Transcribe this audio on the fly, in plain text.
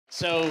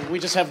So we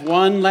just have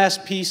one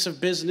last piece of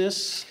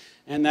business,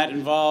 and that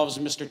involves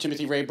Mr.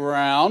 Timothy Ray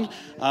Brown.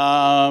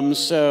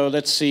 So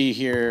let's see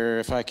here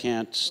if I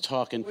can't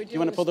talk. And you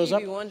want to pull those up?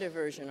 Stevie Wonder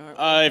version, aren't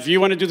we? If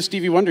you want to do the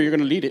Stevie Wonder, you're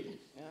going to lead it.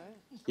 All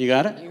right. You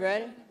got it? You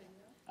ready?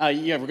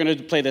 Yeah, we're going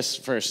to play this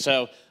first.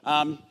 So,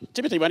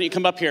 Timothy, why don't you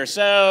come up here?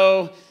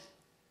 So,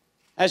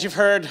 as you've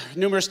heard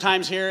numerous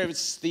times here,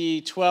 it's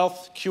the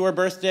 12th Cure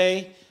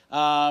birthday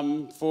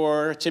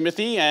for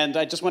Timothy, and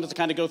I just wanted to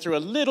kind of go through a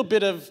little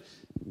bit of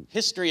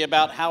history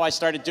about how I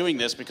started doing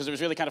this, because it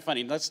was really kind of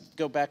funny. Let's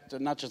go back to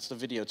not just the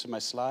video, to my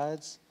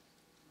slides.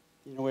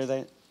 You know where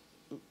they...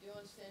 Do you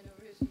want to stand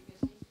over here so you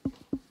can see?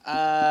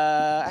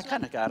 I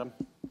kind of got them,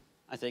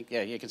 I think.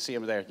 Yeah, you can see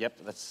them there. Yep,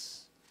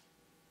 that's...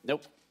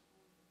 Nope.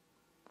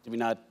 Did we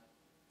not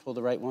pull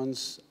the right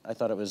ones? I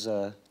thought it was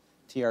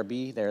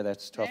TRB. There,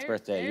 that's 12th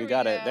birthday. You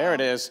got it. There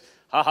it is.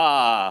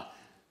 Ha-ha.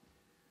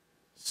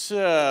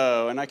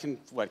 So, and I can,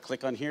 what,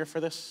 click on here for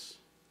this?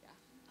 Yeah.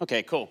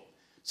 Okay, cool.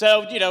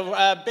 So, you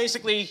know,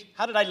 basically,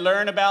 how did I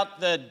learn about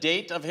the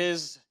date of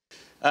his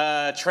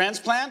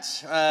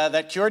transplant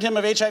that cured him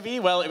of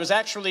HIV? Well, it was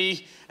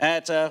actually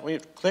at,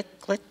 wait, click.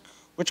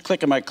 Which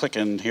click am I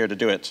clicking here to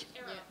do it?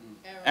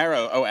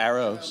 Arrow. Oh,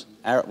 arrows.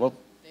 Arrow. Well,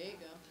 there you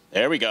go.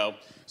 There we go.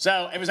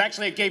 So it was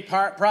actually at Gay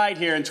Pride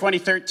here in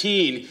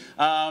 2013.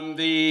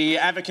 The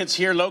advocates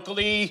here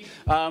locally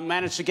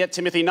managed to get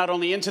Timothy not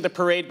only into the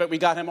parade, but we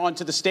got him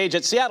onto the stage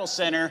at Seattle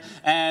Center,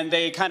 and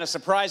they kind of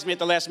surprised me at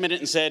the last minute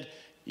and said,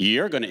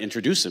 "You're going to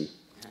introduce him."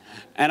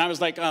 And I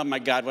was like, oh my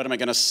God, what am I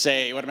going to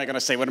say? What am I going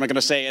to say? What am I going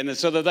to say? And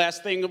so the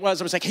last thing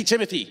was, I was like, hey,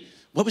 Timothy,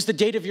 what was the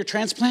date of your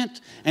transplant?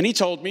 And he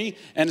told me.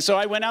 And so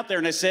I went out there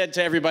and I said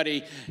to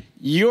everybody,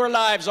 your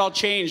lives all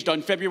changed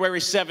on February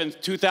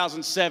 7th,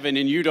 2007,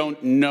 and you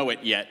don't know it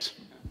yet.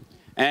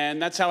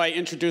 And that's how I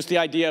introduced the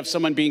idea of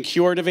someone being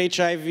cured of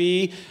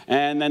HIV,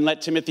 and then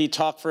let Timothy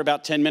talk for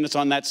about 10 minutes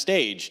on that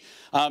stage.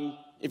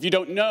 If you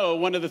don't know,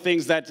 one of the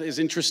things that is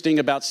interesting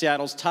about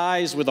Seattle's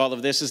ties with all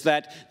of this is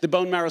that the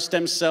bone marrow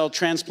stem cell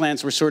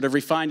transplants were sort of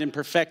refined and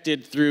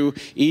perfected through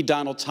E.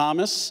 Donald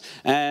Thomas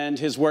and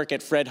his work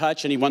at Fred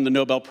Hutch, and he won the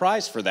Nobel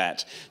Prize for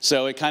that.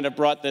 So it kind of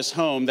brought this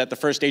home that the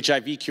first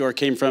HIV cure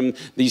came from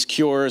these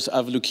cures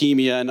of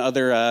leukemia and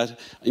other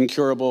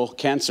incurable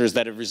cancers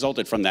that have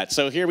resulted from that.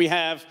 So here we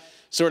have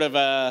sort of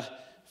a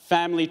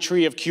family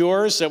tree of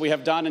cures. So we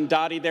have Don and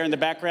Dottie there in the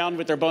background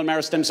with their bone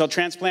marrow stem cell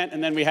transplant.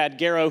 And then we had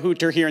Gero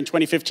Hooter here in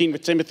 2015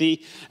 with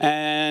Timothy.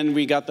 And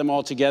we got them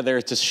all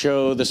together to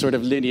show the sort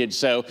of lineage.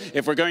 So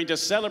if we're going to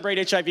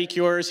celebrate HIV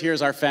cures,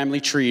 here's our family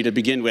tree to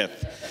begin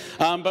with.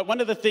 But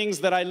one of the things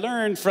that I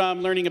learned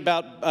from learning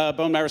about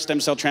bone marrow stem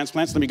cell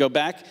transplants, let me go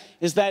back,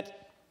 is that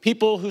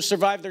people who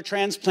survive their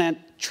transplant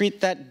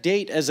treat that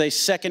date as a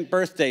second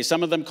birthday.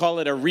 Some of them call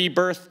it a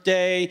rebirth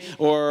day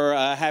or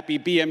a happy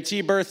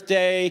BMT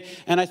birthday.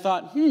 And I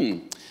thought,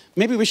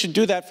 maybe we should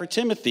do that for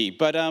Timothy.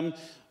 But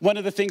one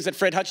of the things that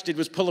Fred Hutch did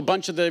was pull a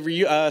bunch of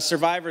the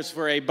survivors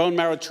for a bone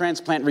marrow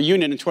transplant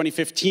reunion in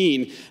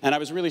 2015. And I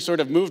was really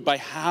sort of moved by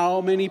how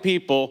many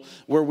people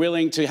were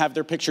willing to have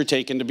their picture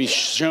taken to be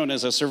shown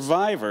as a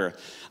survivor.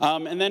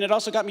 And then it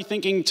also got me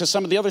thinking to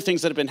some of the other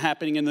things that have been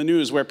happening in the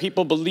news, where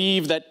people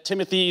believe that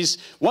Timothy's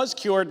was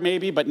cured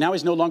maybe, but now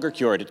he's no longer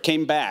cured. It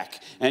came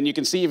back. And you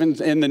can see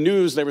even in the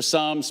news there was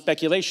some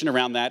speculation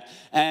around that.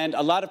 And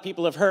a lot of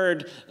people have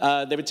heard,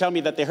 they would tell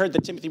me that they heard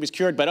that Timothy was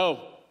cured, but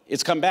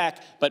it's come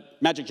back, but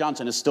Magic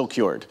Johnson is still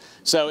cured.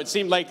 So it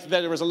seemed like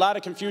there was a lot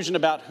of confusion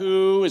about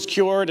who is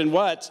cured and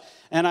what.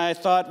 And I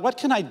thought, what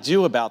can I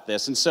do about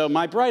this? And so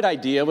my bright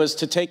idea was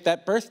to take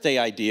that birthday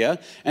idea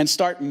and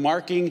start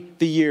marking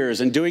the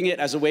years and doing it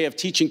as a way of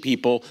teaching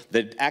people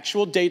the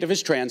actual date of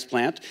his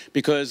transplant.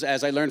 Because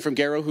as I learned from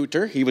Gero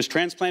Hooter, he was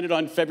transplanted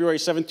on February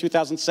 7th,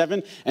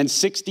 2007, and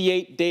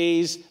 68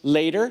 days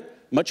later,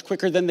 much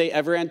quicker than they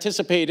ever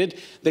anticipated,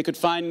 they could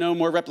find no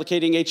more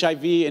replicating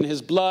HIV in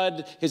his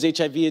blood, his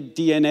HIV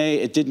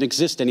DNA. It didn't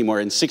exist anymore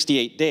in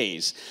 68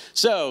 days.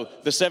 So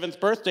the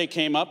 7th birthday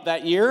came up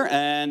that year,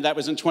 and that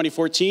was in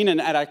 2014. And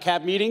at our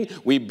CAB meeting,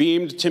 we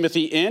beamed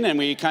Timothy in, and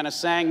we kind of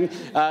sang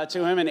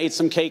to him and ate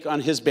some cake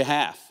on his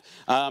behalf.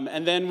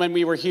 And then when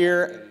we were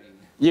here,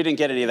 you didn't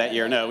get any that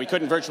year, no. We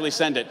couldn't virtually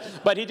send it.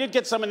 But he did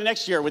get some in the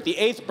next year with the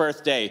 8th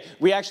birthday.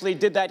 We actually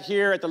did that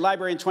here at the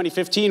library in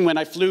 2015 when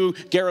I flew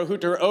Gero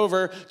Hooter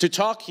over to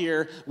talk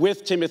here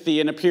with Timothy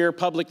and appear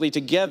publicly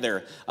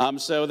together.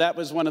 So that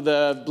was one of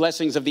the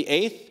blessings of the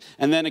 8th.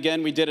 And then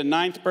again, we did a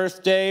 9th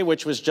birthday,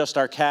 which was just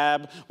our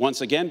CAB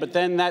once again. But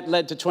then that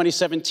led to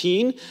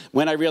 2017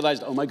 when I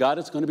realized, oh my God,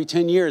 it's going to be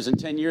 10 years. And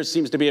 10 years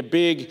seems to be a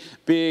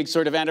big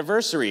sort of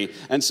anniversary.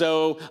 And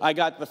so I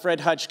got the Fred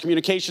Hutch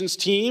communications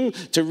team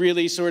to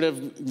really sort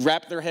of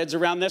wrap their heads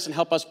around this and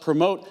help us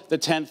promote the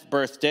 10th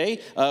birthday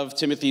of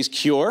Timothy's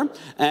cure.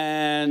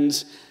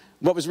 And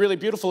what was really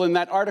beautiful in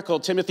that article,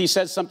 Timothy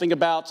says something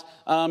about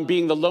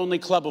being the lonely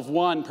club of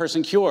one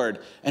person cured.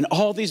 And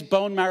all these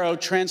bone marrow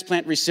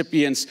transplant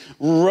recipients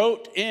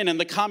wrote in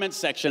the comment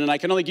section, and I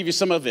can only give you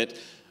some of it.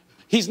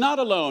 he's not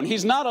alone,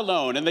 he's not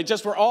alone. And they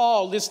just were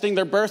all listing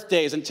their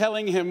birthdays and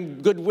telling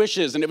him good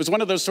wishes. And it was one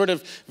of those sort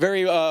of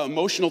very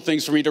emotional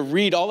things for me to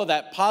read all of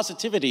that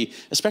positivity,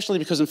 especially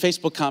because in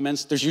Facebook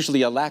comments, there's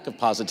usually a lack of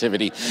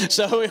positivity.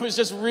 So it was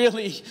just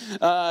really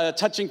a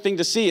touching thing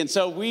to see. And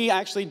so we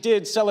actually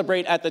did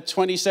celebrate at the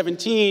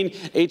 2017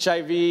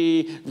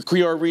 HIV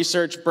cure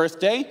research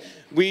birthday.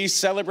 We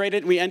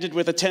celebrated, we ended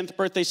with a 10th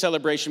birthday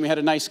celebration. We had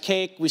a nice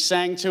cake, we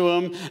sang to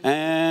him,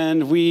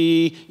 and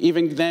we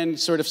even then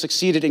sort of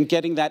succeeded in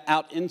getting that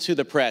out into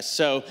the press.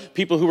 So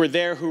people who were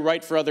there, who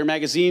write for other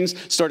magazines,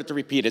 started to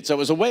repeat it. So it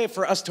was a way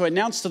for us to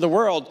announce to the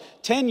world,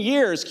 10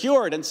 years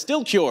cured and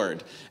still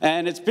cured.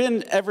 And it's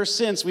been ever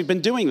since we've been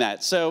doing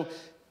that. So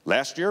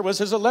last year was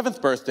his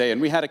 11th birthday,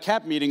 and we had a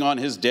CAB meeting on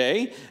his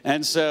day.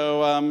 And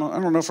so I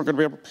don't know if we're going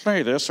to be able to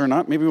play this or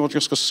not. Maybe we'll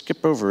just go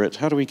skip over it.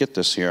 How do we get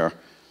this here?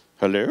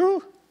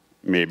 Hello?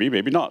 Maybe,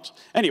 maybe not.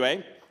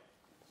 Anyway,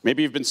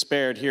 maybe you've been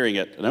spared hearing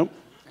it. No?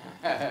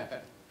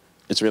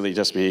 It's really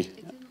just me.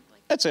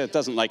 That's it. It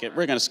doesn't like it.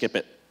 We're going to skip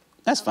it.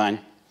 That's fine.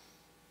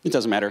 It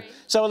doesn't matter.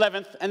 So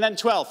 11th, and then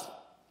 12th.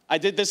 I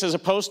did this as a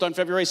post on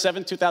February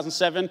 7th,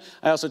 2007.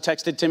 I also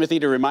texted Timothy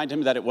to remind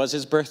him that it was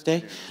his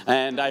birthday.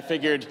 And I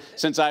figured,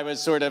 since I was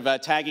sort of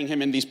tagging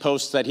him in these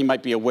posts, that he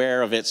might be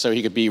aware of it so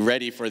he could be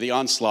ready for the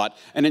onslaught.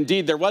 And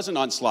indeed, there was an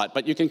onslaught.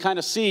 But you can kind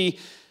of see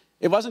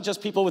it wasn't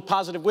just people with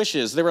positive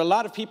wishes. There were a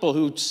lot of people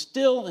who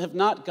still have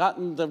not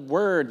gotten the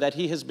word that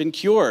he has been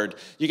cured.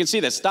 You can see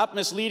this. Stop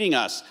misleading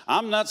us.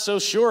 I'm not so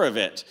sure of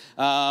it.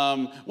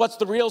 What's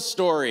the real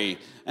story?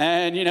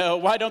 And, you know,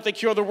 why don't they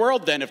cure the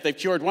world then if they've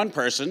cured one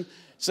person?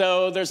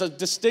 So there's a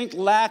distinct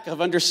lack of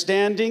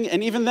understanding,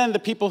 and even then the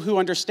people who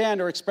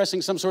understand are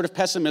expressing some sort of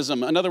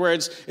pessimism. In other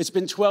words, it's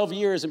been 12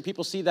 years and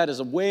people see that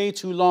as a way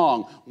too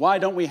long. Why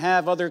don't we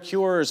have other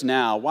cures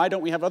now? Why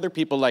don't we have other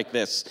people like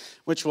this?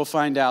 Which we'll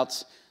find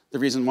out the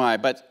reason why.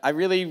 But I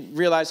really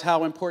realize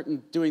how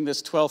important doing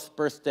this 12th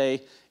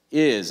birthday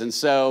is. And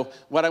so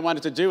what I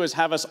wanted to do is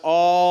have us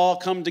all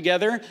come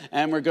together,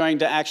 and we're going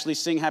to actually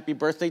sing happy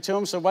birthday to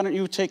him. So why don't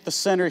you take the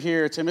center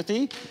here,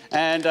 Timothy?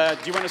 And do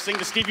you want to sing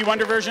the Stevie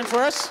Wonder version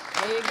for us?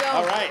 There you go.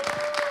 All right.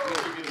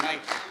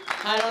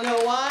 I don't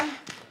know why,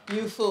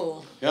 you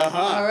fool. Uh-huh.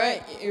 All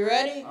right, you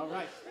ready? All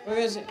right. We're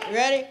gonna sing. You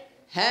ready?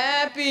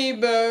 Happy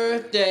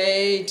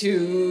birthday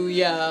to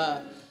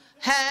ya.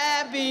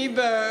 Happy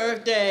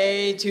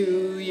birthday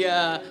to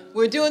ya.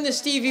 We're doing the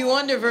Stevie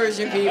Wonder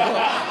version, people.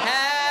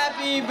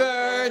 Happy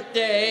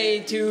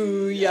birthday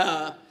to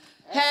ya.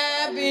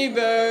 Happy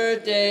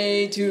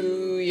birthday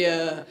to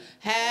ya.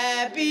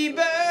 Happy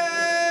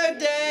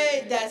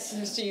birthday. That's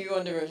the Stevie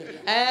Wonder version.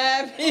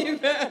 Happy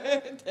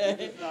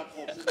birthday.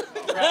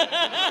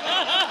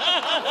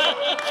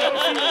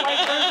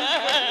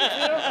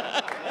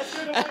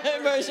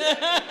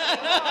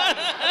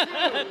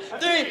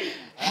 Three.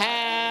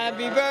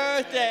 Happy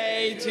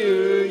birthday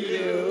to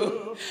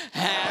you.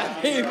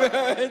 Happy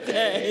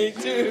birthday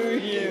to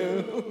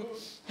you.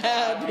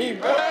 Happy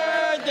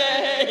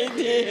birthday,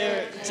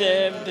 dear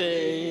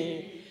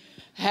Timothy.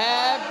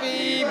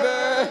 Happy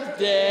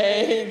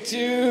birthday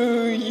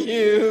to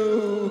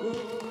you.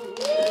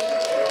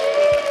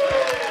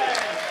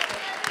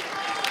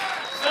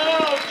 So,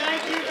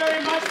 thank you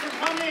very much for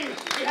coming.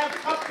 We have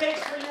cupcakes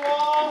for you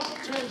all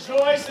to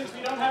enjoy since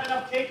we don't have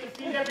enough cake to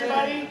feed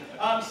everybody.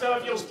 So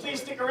if you'll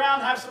please stick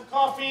around, have some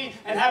coffee,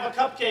 and have a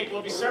cupcake.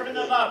 We'll be serving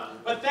them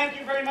up. But thank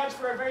you very much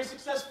for a very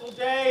successful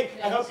day.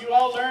 I hope you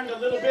all learned a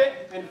little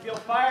bit and feel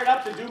fired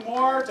up to do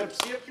more, to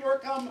see a cure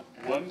come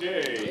one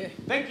day.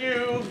 Thank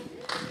you.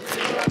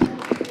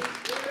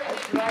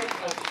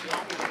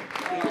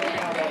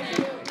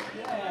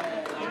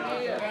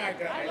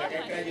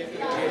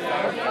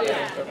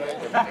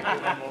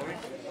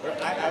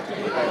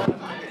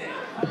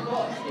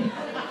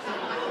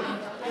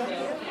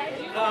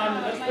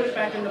 Let's put it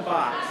back in the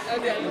box.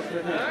 Okay.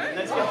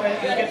 Let's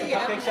get the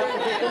cupcakes up for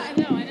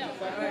people.